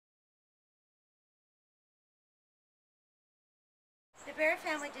Bear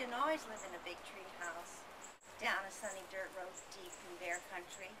family didn't always live in a big tree house down a sunny dirt road deep in bear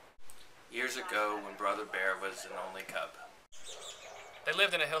country. Years ago, when Brother Bear was an only cub, they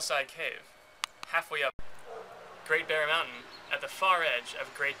lived in a hillside cave, halfway up Great Bear Mountain at the far edge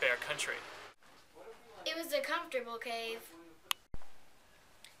of Great Bear Country. It was a comfortable cave.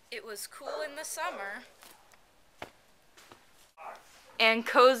 It was cool in the summer and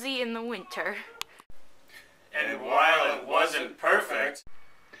cozy in the winter. And while it wasn't perfect,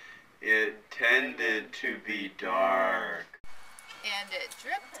 it tended to be dark. And it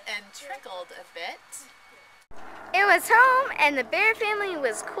dripped and trickled a bit. It was home, and the bear family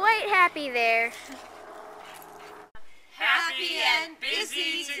was quite happy there. Happy and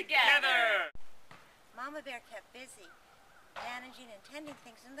busy together. Mama Bear kept busy, managing and tending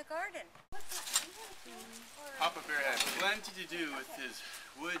things in the garden. Papa Bear had plenty to do with his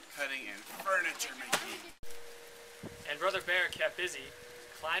wood cutting and furniture making. And Brother Bear kept busy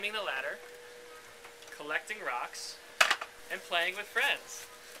climbing the ladder, collecting rocks, and playing with friends.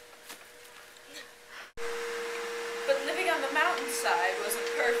 But living on the mountainside wasn't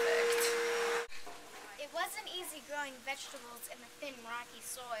perfect. It wasn't easy growing vegetables in the thin, rocky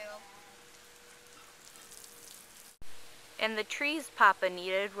soil. And the trees Papa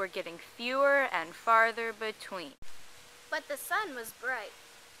needed were getting fewer and farther between. But the sun was bright.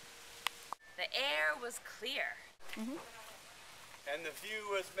 The air was clear. And the view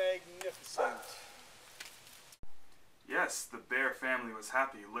was magnificent. Yes, the Bear family was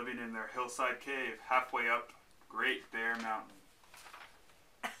happy living in their hillside cave halfway up Great Bear Mountain.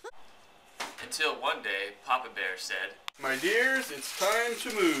 until one day Papa Bear said, "My dears, it's time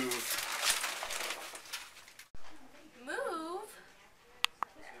to move." Move?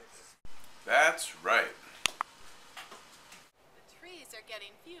 That's right. The trees are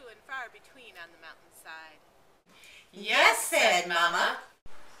getting few and far between on the mountainside. Yes, said Mama.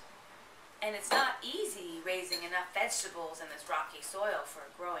 And it's not easy raising enough vegetables in this rocky soil for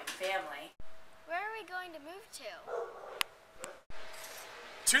a growing family. Where are we going to move to?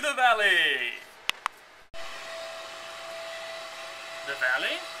 To the valley! The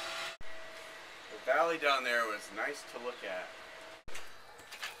valley? The valley down there was nice to look at.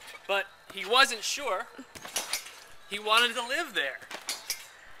 But he wasn't sure. He wanted to live there.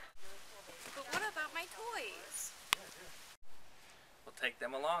 But what about my toys? We'll take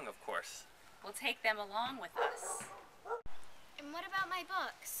them along, of course. We'll take them along with us. And what about my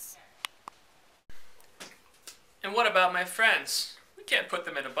books? And what about my friends? We can't put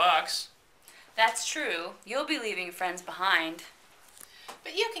them in a box. That's true. You'll be leaving friends behind.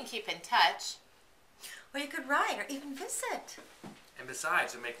 But you can keep in touch. Or you could ride or even visit. And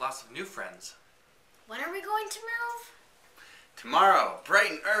besides, we'll make lots of new friends. When are we going to move? Tomorrow, bright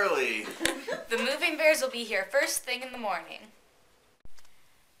and early. The moving bears will be here first thing in the morning.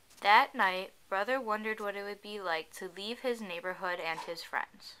 That night, Brother wondered what it would be like to leave his neighborhood and his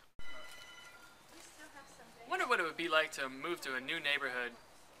friends. Wonder what it would be like to move to a new neighborhood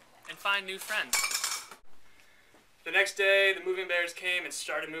and find new friends. The next day, the moving bears came and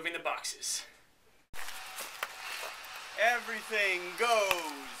started moving the boxes. Everything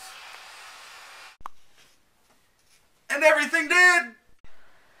goes. And everything did!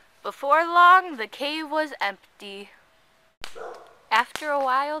 Before long, the cave was empty. After a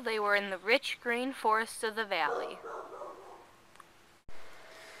while, they were in the rich green forests of the valley.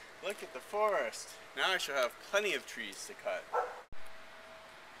 Look at the forest. Now I shall have plenty of trees to cut.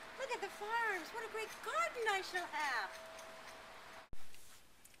 Look at the farms. What a great garden I shall have.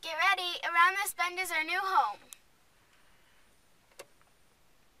 Get ready. Around this bend is our new home.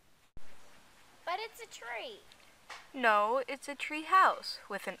 But it's a tree. No, it's a tree house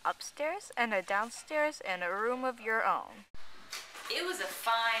with an upstairs and a downstairs and a room of your own. It was a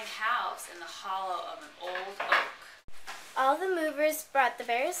fine house in the hollow of an old oak. All the movers brought the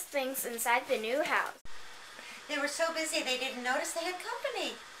various things inside the new house. They were so busy they didn't notice they had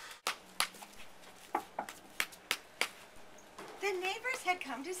company. The neighbors had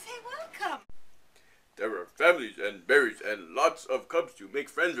come to say welcome. There were families and berries and lots of cubs to make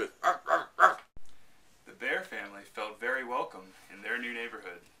friends with. The Bear family felt very welcome in their new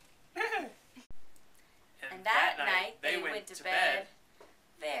neighborhood. And that night they went to bed,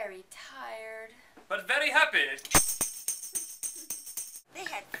 very tired, but very happy. They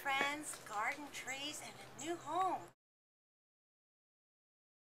had friends, garden trees, and a new home.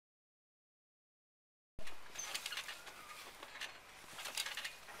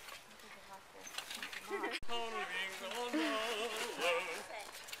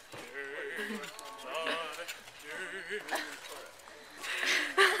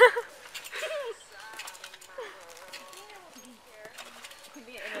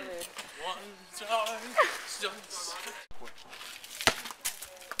 boy.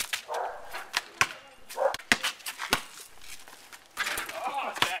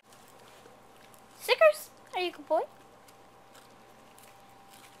 Stickers, are you a good boy?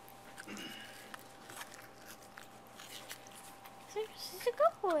 Stickers is a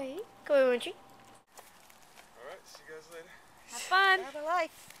good boy. Go away, Winchie. Alright, see you guys later. Have fun. Out of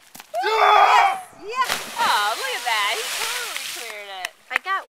life. Oh, look at that. He totally cleared it. I got